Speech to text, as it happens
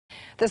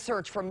The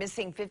search for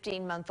missing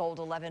 15-month-old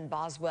Evelyn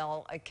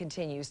Boswell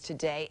continues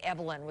today.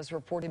 Evelyn was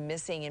reported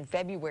missing in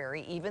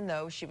February, even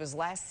though she was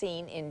last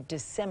seen in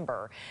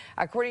December.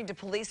 According to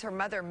police, her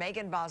mother,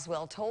 Megan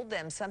Boswell, told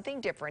them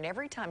something different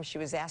every time she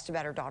was asked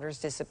about her daughter's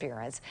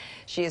disappearance.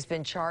 She has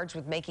been charged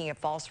with making a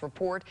false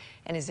report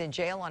and is in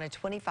jail on a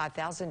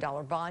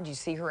 $25,000 bond. You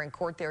see her in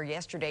court there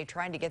yesterday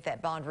trying to get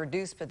that bond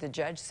reduced, but the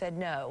judge said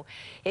no.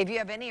 If you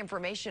have any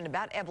information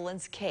about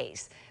Evelyn's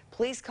case,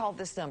 please call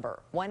this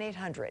number,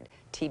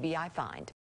 1-800-TBI-FIND.